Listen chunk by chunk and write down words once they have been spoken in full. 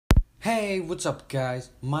Hey, what's up guys?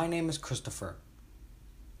 My name is Christopher.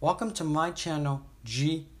 Welcome to my channel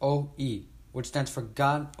GOE, which stands for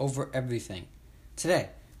God Over Everything. Today,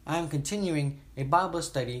 I am continuing a Bible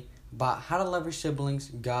study about how to love your siblings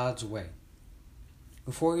God's way.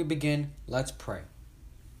 Before we begin, let's pray.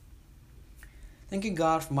 Thank you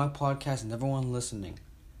God for my podcast and everyone listening.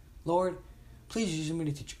 Lord, please use me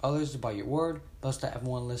to teach others about your word, thus that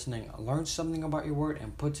everyone listening learns something about your word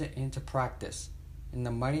and puts it into practice. In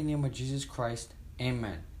the mighty name of Jesus Christ,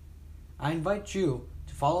 amen. I invite you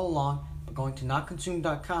to follow along by going to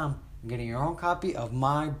notconsumed.com and getting your own copy of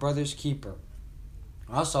My Brother's Keeper.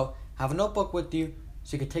 Also, have a notebook with you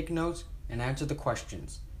so you can take notes and answer the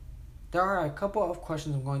questions. There are a couple of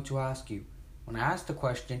questions I'm going to ask you. When I ask the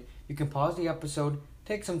question, you can pause the episode,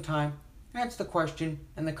 take some time, answer the question,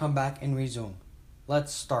 and then come back and resume.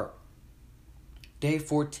 Let's start. Day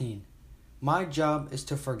 14. My job is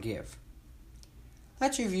to forgive.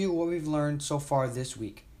 Let's review what we've learned so far this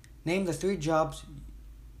week. Name the 3 jobs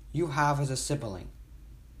you have as a sibling.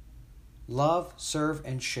 Love, serve,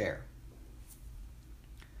 and share.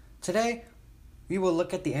 Today, we will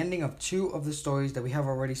look at the ending of 2 of the stories that we have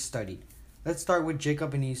already studied. Let's start with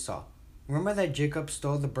Jacob and Esau. Remember that Jacob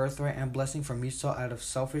stole the birthright and blessing from Esau out of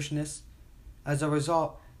selfishness? As a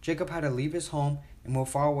result, Jacob had to leave his home and move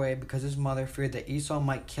far away because his mother feared that Esau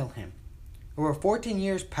might kill him. Over 14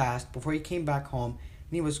 years passed before he came back home,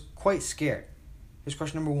 and he was quite scared. Here's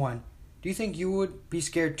question number 1. Do you think you would be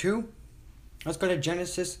scared too? Let's go to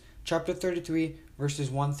Genesis chapter 33, verses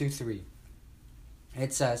 1 through 3.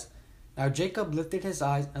 It says, Now Jacob lifted his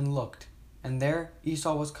eyes and looked, and there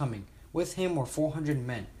Esau was coming. With him were 400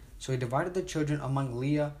 men. So he divided the children among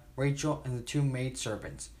Leah, Rachel, and the 2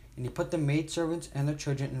 maidservants. And he put the maidservants and their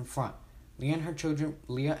children in front, Leah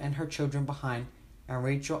and her children behind, and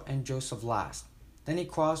Rachel and Joseph last. Then he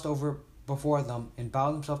crossed over before them and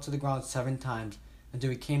bowed himself to the ground 7 times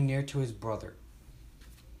until he came near to his brother.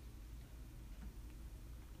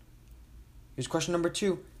 Here's question number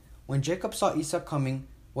 2. When Jacob saw Esau coming,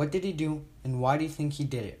 what did he do, and why do you think he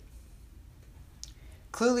did it?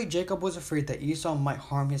 Clearly, Jacob was afraid that Esau might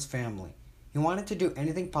harm his family. He wanted to do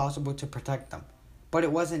anything possible to protect them, but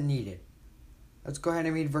it wasn't needed. Let's go ahead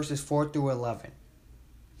and read verses 4 through 11.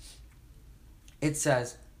 It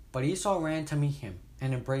says, But Esau ran to meet him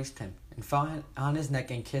and embraced him and fell on his neck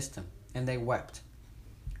and kissed him, and they wept.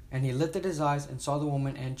 And he lifted his eyes and saw the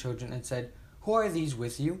woman and children and said, Who are these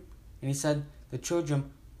with you? And he said, The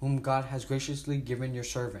children whom God has graciously given your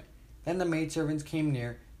servant. Then the maidservants came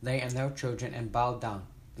near, they and their children, and bowed down.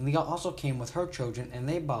 And Leah also came with her children, and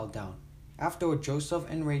they bowed down. Afterward Joseph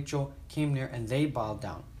and Rachel came near, and they bowed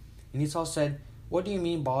down. And Esau said, What do you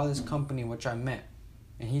mean by all this company which I met?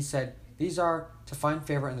 And he said, These are to find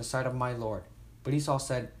favor in the sight of my Lord. But Esau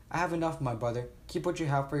said, I have enough, my brother. Keep what you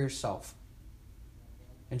have for yourself.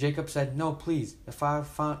 And Jacob said, No, please, if I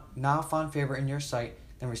have now found favor in your sight,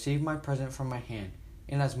 then receive my present from my hand,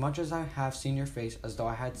 inasmuch as I have seen your face as though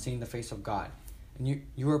I had seen the face of God. And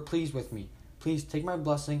you are pleased with me. Please take my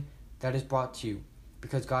blessing that is brought to you,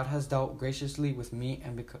 because God has dealt graciously with me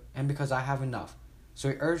and because I have enough. So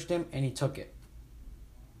he urged him, and he took it.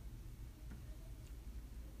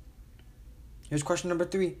 Here's question number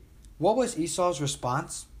 3. What was Esau's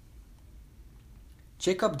response?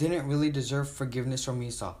 Jacob didn't really deserve forgiveness from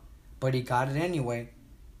Esau, but he got it anyway.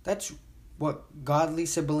 That's what godly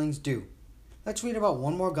siblings do. Let's read about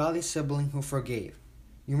one more godly sibling who forgave.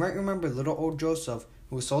 You might remember little old Joseph,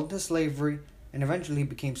 who was sold into slavery and eventually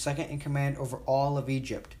became second in command over all of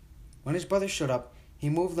Egypt. When his brothers showed up, he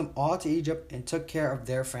moved them all to Egypt and took care of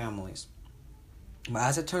their families. But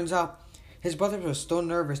as it turns out, his brothers were still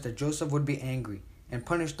nervous that Joseph would be angry and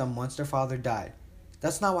punish them once their father died.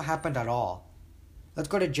 That's not what happened at all. Let's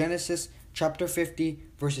go to Genesis chapter 50,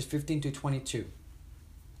 verses 15 to 22.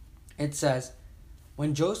 It says,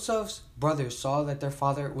 When Joseph's brothers saw that their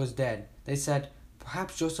father was dead, they said,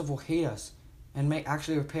 Perhaps Joseph will hate us and may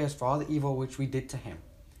actually repay us for all the evil which we did to him.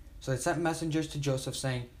 So they sent messengers to Joseph,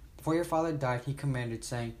 saying, Before your father died, he commanded,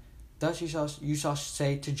 saying, Thus you shall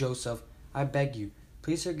say to Joseph, I beg you,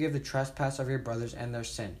 please forgive the trespass of your brothers and their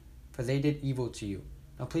sin, for they did evil to you.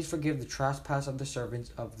 Now please forgive the trespass of the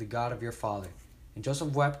servants of the God of your father. And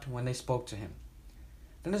Joseph wept when they spoke to him.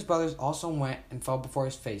 Then his brothers also went and fell before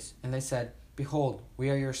his face, and they said, Behold, we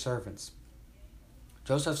are your servants.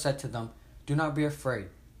 Joseph said to them, Do not be afraid,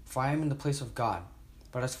 for I am in the place of God.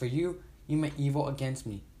 But as for you, you meant evil against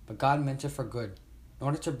me, but God meant it for good, in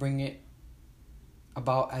order to bring it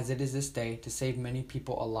about as it is this day, to save many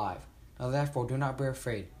people alive. Now therefore do not be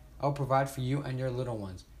afraid. I will provide for you and your little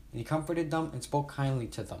ones. And he comforted them and spoke kindly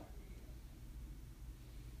to them.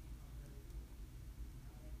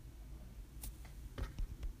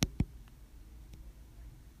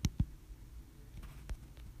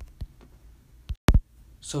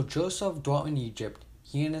 So Joseph dwelt in Egypt,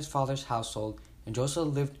 he and his father's household, and Joseph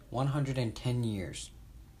lived 110 years.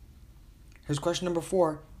 Here's question number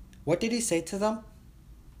 4. What did he say to them?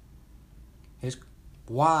 Here's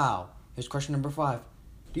question number 5.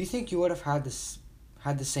 Do you think you would have had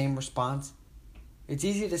the same response? It's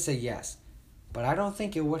easy to say yes, but I don't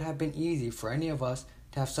think it would have been easy for any of us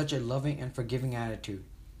to have such a loving and forgiving attitude.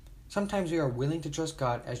 Sometimes we are willing to trust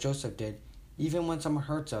God as Joseph did, even when someone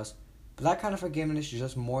hurts us, but that kind of forgiveness is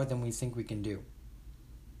just more than we think we can do.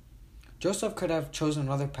 Joseph could have chosen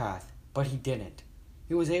another path, but he didn't.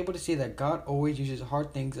 He was able to see that God always uses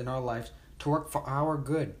hard things in our lives to work for our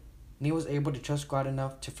good, and he was able to trust God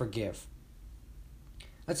enough to forgive.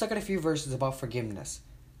 Let's look at a few verses about forgiveness.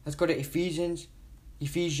 Let's go to Ephesians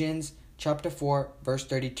chapter 4, verse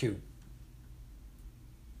 32.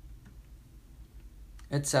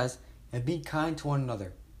 It says, "And be kind to one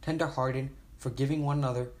another, tender-hearted, forgiving one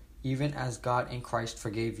another, even as God in Christ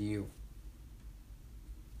forgave you."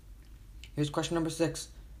 Here's question number 6.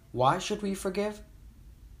 Why should we forgive?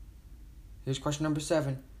 Here's question number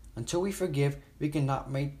 7. Until we forgive, we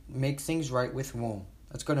cannot make things right with Rome.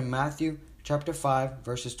 Let's go to Matthew chapter 5,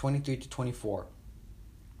 verses 23 to 24.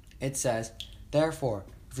 It says, "Therefore,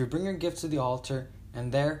 if you bring your gifts to the altar,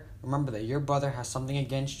 and there remember that your brother has something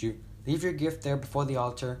against you, leave your gift there before the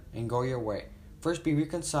altar and go your way. First be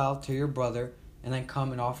reconciled to your brother, and then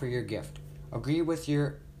come and offer your gift. Agree with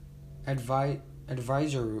your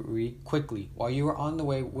advisory quickly while you are on the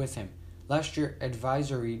way with him, lest your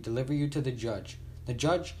advisory deliver you to the judge. The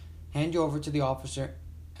judge hand you over to the officer,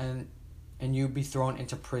 and you be thrown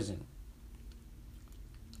into prison."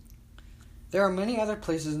 There are many other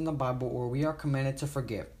places in the Bible where we are commanded to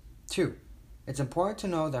forgive. 2. It's important to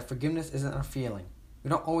know that forgiveness isn't a feeling. We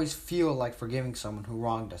don't always feel like forgiving someone who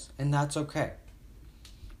wronged us, and that's okay.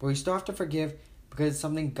 But we still have to forgive because it's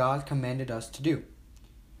something God commanded us to do.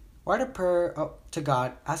 Write a prayer up to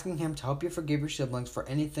God asking Him to help you forgive your siblings for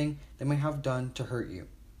anything they may have done to hurt you.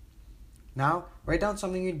 Now, write down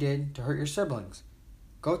something you did to hurt your siblings.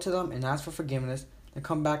 Go to them and ask for forgiveness, then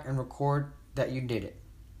come back and record that you did it.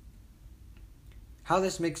 How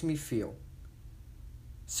this makes me feel.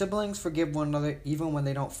 Siblings forgive one another even when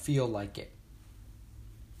they don't feel like it.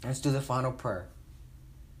 Let's do the final prayer.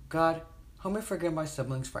 God, help me forgive my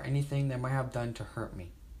siblings for anything they might have done to hurt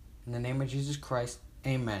me. In the name of Jesus Christ,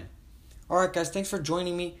 amen. Alright guys, thanks for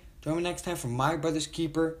joining me. Join me next time for My Brother's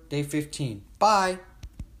Keeper, Day 15. Bye!